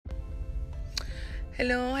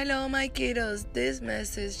Hello, my kiddos. This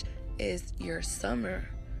message is your summer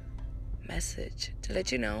message to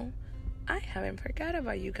let you know I haven't forgot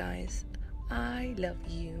about you guys. I love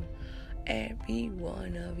you, every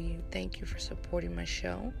one of you. Thank you for supporting my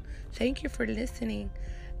show. Thank you for listening.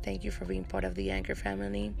 Thank you for being part of the Anchor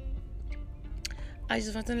family. I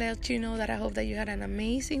just want to let you know that I hope that you had an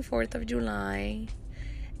amazing 4th of July.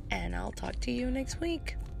 And I'll talk to you next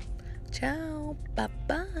week. Ciao.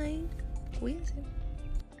 Bye-bye. Cuídense.